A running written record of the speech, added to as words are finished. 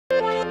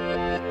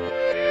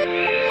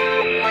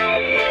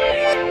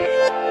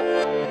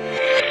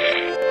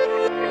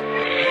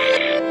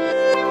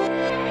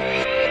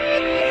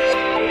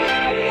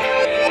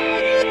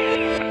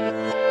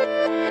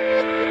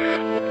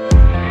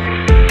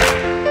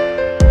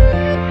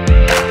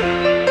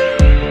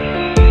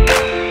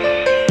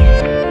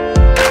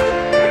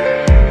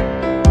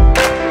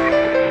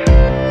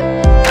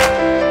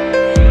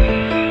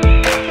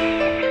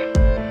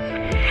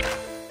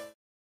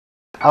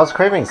was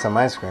craving some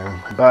ice cream,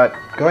 but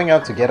going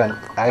out to get an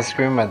ice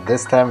cream at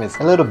this time is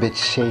a little bit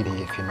shady,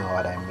 if you know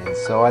what I mean.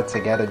 So what's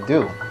I gotta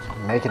do?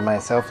 Make it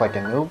myself like a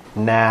noob?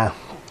 Nah,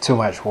 too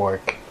much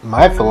work.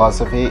 My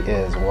philosophy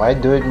is, why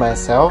do it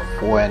myself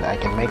when I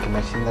can make a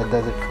machine that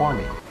does it for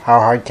me? How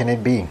hard can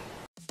it be?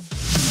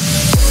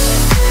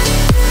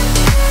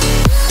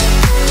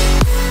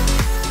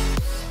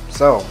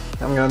 So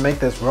I'm gonna make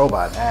this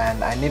robot,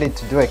 and I needed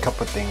to do a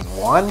couple things.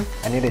 One,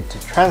 I needed to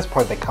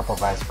transport the cup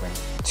of ice cream.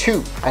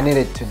 Two, I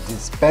needed to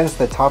dispense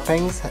the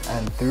toppings.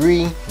 And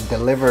three,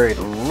 deliver it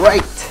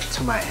right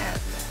to my hand.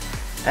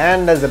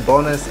 And as a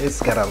bonus,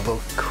 it's gotta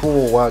look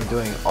cool while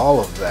doing all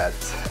of that.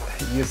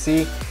 You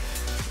see,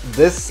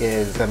 this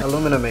is an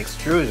aluminum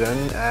extrusion,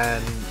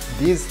 and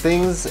these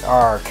things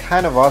are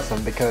kind of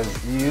awesome because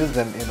you use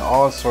them in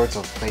all sorts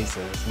of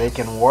places. They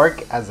can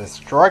work as a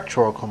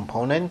structural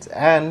component,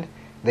 and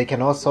they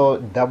can also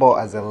double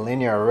as a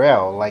linear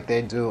rail like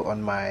they do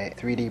on my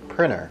 3D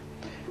printer.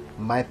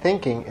 My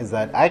thinking is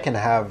that I can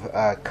have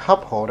a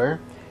cup holder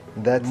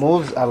that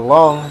moves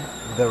along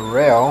the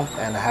rail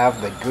and have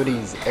the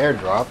goodies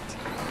airdropped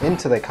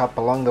into the cup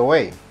along the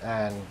way.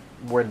 And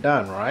we're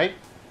done, right?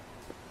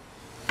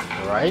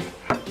 Right?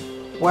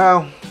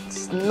 Well,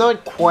 it's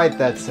not quite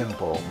that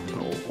simple.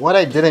 What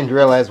I didn't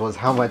realize was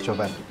how much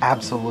of an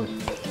absolute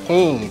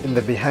pain in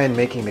the behind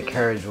making the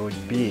carriage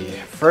would be.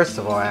 First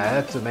of all, I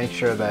had to make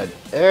sure that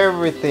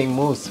everything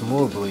moved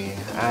smoothly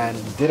and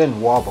didn't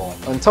wobble.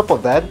 On top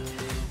of that,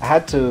 I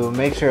had to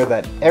make sure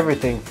that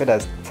everything fit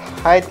as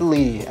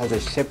tightly as a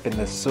ship in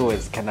the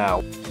Suez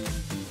Canal.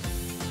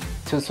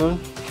 Too soon?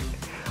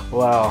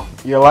 Well,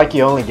 you're lucky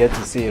you only get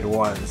to see it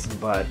once,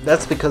 but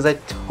that's because I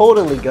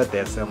totally got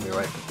the assembly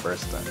right the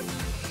first time.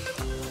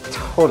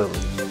 Totally.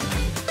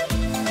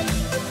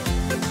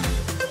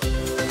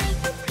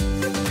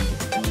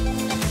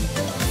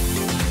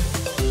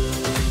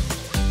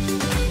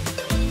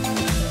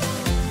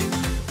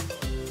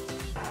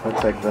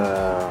 Looks like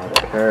the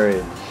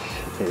carriage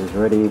is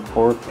ready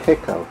for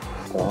pickup.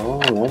 So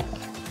let's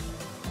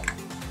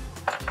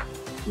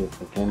see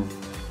if I can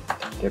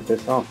get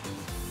this off.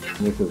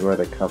 This is where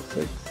the cup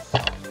sits.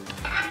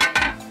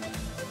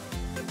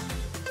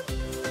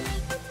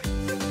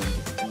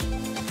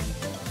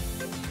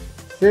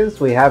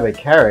 Since we have a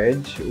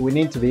carriage, we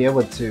need to be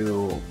able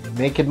to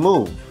make it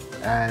move,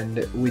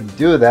 and we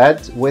do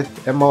that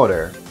with a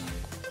motor.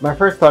 My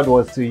first thought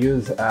was to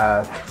use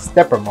a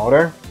stepper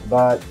motor,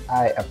 but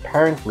I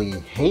apparently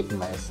hate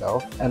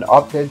myself and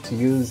opted to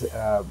use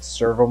a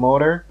servo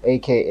motor,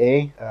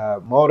 aka a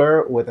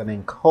motor with an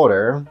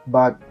encoder.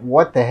 But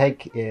what the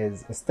heck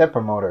is a stepper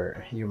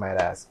motor, you might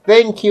ask?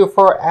 Thank you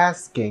for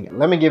asking.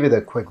 Let me give you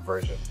the quick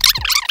version.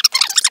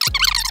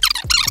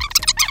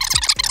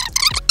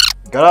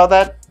 Got all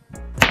that?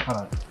 Hold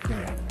on, give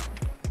me a...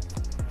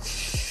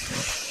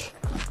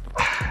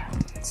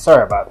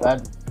 Sorry about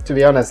that. To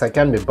be honest, I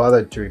can't be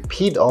bothered to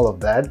repeat all of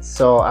that,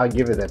 so I'll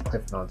give you the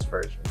Cliff Notes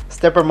version.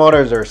 Stepper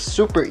motors are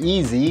super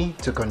easy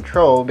to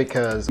control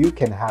because you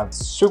can have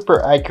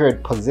super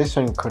accurate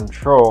position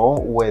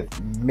control with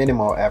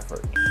minimal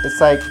effort.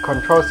 It's like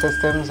control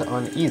systems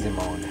on easy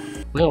mode.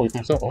 Well, if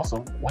they're so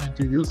awesome, why didn't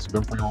you use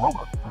them for your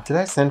robot? Did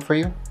I send for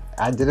you?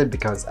 I did it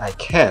because I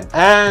can.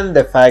 And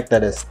the fact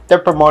that a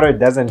stepper motor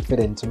doesn't fit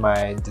into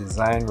my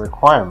design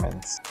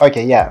requirements.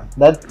 Okay, yeah,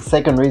 that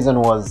second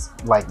reason was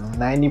like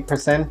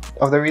 90%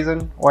 of the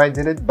reason why I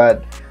did it,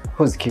 but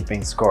who's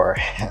keeping score?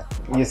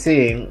 You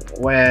see,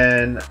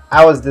 when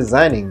I was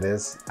designing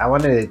this, I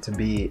wanted it to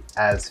be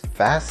as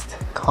fast,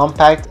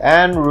 compact,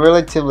 and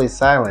relatively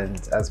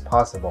silent as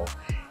possible.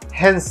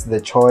 Hence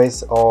the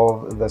choice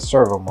of the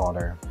servo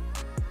motor.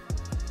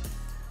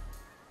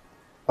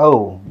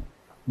 Oh,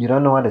 you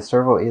don't know what a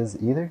servo is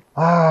either?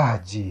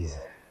 Ah, jeez.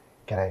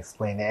 Gotta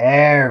explain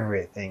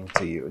everything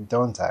to you,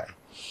 don't I?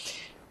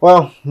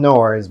 Well, no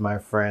worries, my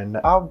friend.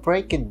 I'll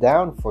break it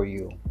down for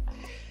you.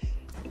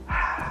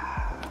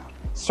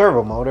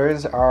 Servo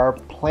motors are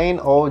plain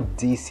old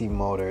DC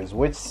motors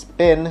which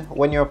spin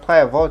when you apply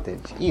a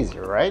voltage. Easy,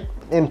 right?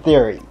 In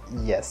theory,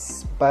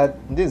 yes. But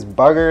these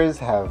buggers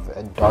have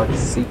a dark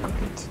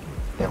secret.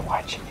 They're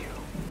watching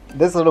you.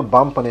 This little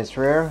bump on its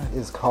rear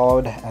is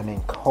called an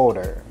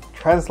encoder.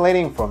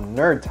 Translating from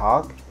nerd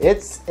talk,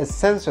 it's a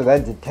sensor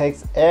that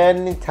detects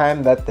any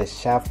time that the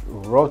shaft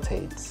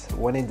rotates.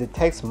 When it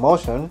detects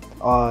motion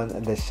on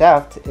the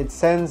shaft, it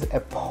sends a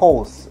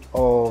pulse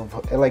of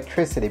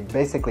electricity,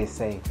 basically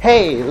saying,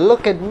 "Hey,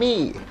 look at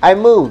me, I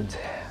moved."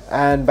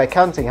 And by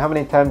counting how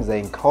many times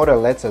the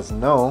encoder lets us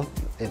know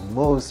it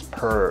moves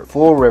per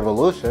full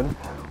revolution,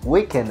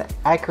 we can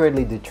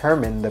accurately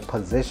determine the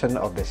position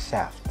of the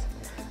shaft.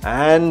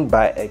 And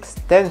by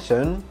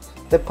extension,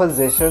 the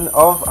position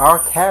of our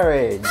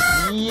carriage.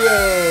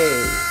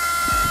 Yay!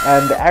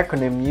 And the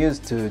acronym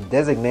used to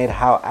designate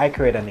how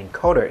accurate an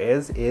encoder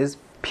is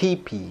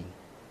PP,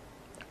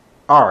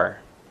 R,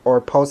 or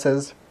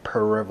pulses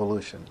per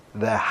revolution.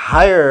 The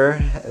higher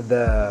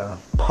the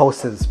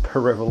pulses per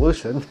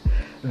revolution,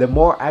 the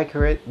more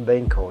accurate the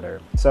encoder.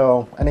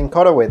 So an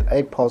encoder with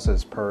 8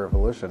 pulses per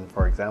revolution,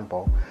 for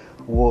example,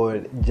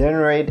 would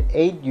generate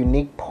 8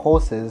 unique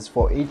pulses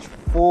for each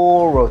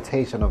full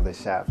rotation of the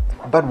shaft.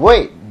 But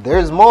wait,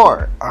 there's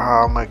more!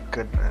 Oh my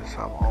goodness,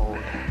 I'm old.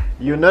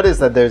 You notice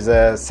that there's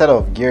a set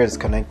of gears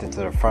connected to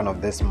the front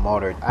of this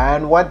motor,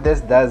 and what this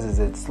does is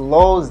it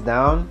slows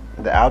down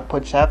the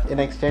output shaft in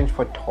exchange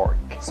for torque.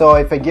 So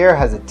if a gear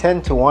has a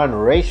 10:1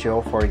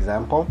 ratio, for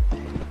example,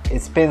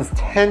 it spins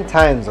 10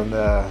 times on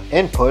the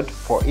input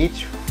for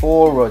each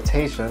full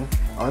rotation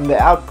on the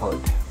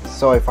output.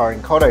 So if our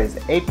encoder is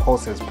 8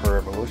 pulses per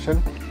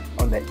revolution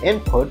on the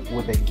input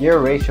with a gear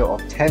ratio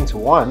of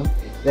 10:1,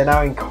 then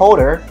our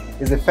encoder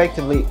is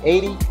effectively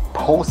 80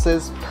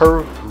 pulses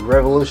per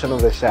revolution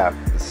of the shaft.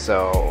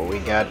 So we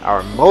got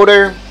our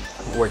motor,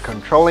 we're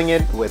controlling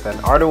it with an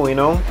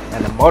Arduino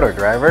and a motor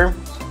driver.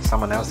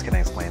 Someone else can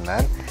explain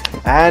that.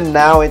 And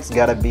now it's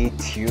gotta be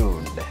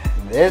tuned.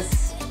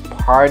 This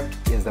part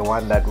is the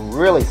one that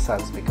really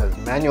sucks because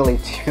manually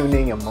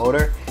tuning a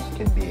motor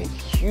can be a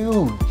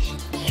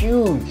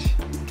huge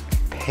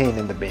pain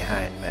in the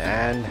behind,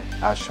 and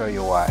I'll show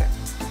you why.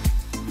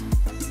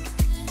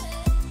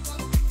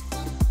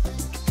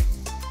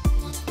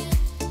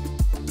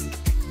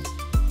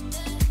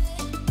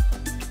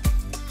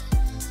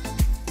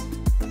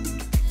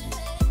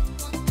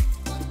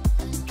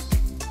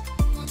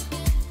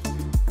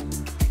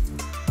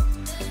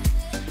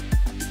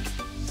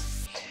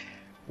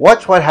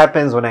 Watch what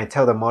happens when I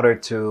tell the motor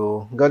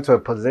to go to a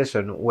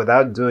position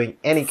without doing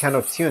any kind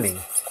of tuning.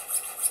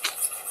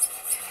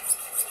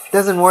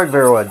 Doesn't work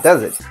very well,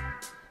 does it?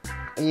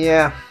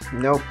 Yeah,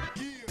 nope.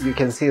 You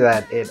can see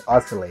that it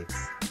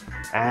oscillates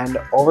and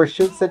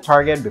overshoots the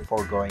target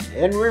before going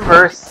in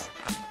reverse,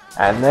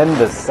 and then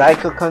the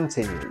cycle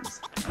continues.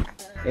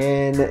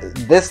 In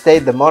this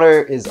state, the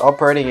motor is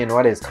operating in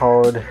what is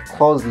called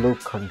closed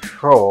loop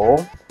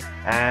control.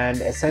 And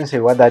essentially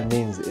what that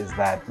means is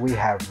that we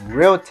have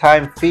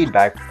real-time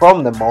feedback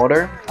from the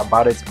motor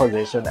about its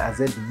position as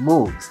it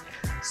moves.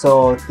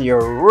 So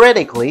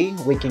theoretically,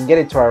 we can get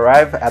it to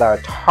arrive at our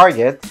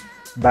target,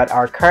 but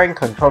our current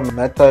control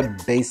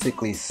method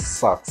basically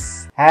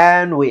sucks.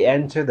 And we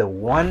enter the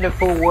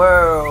wonderful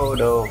world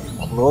of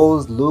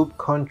closed loop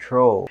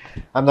control.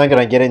 I'm not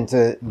gonna get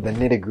into the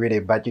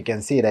nitty-gritty, but you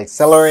can see it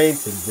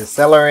accelerates, it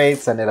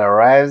decelerates, and it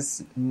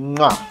arrives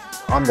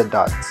on the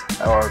dot,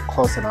 or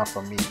close enough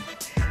for me.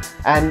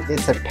 And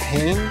it's a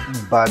pain,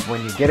 but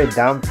when you get it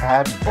down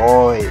pat,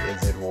 boy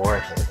is it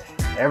worth it.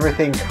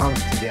 Everything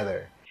comes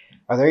together.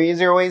 Are there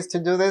easier ways to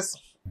do this?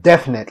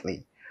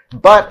 Definitely.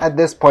 But at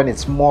this point,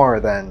 it's more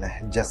than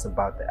just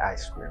about the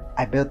ice cream.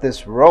 I built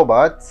this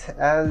robot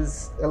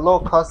as a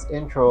low-cost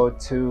intro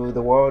to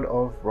the world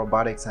of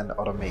robotics and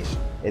automation.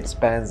 It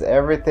spans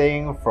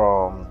everything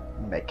from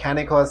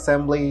mechanical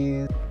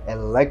assembly,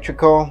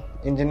 electrical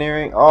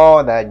engineering,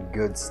 all that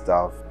good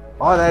stuff.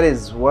 All that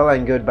is well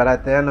and good, but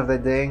at the end of the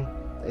day,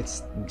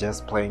 it's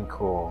just plain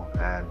cool,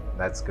 and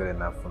that's good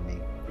enough for me.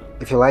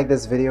 If you like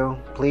this video,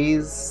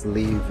 please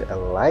leave a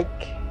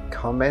like,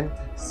 comment,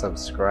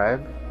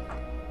 subscribe,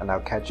 and I'll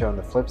catch you on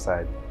the flip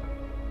side.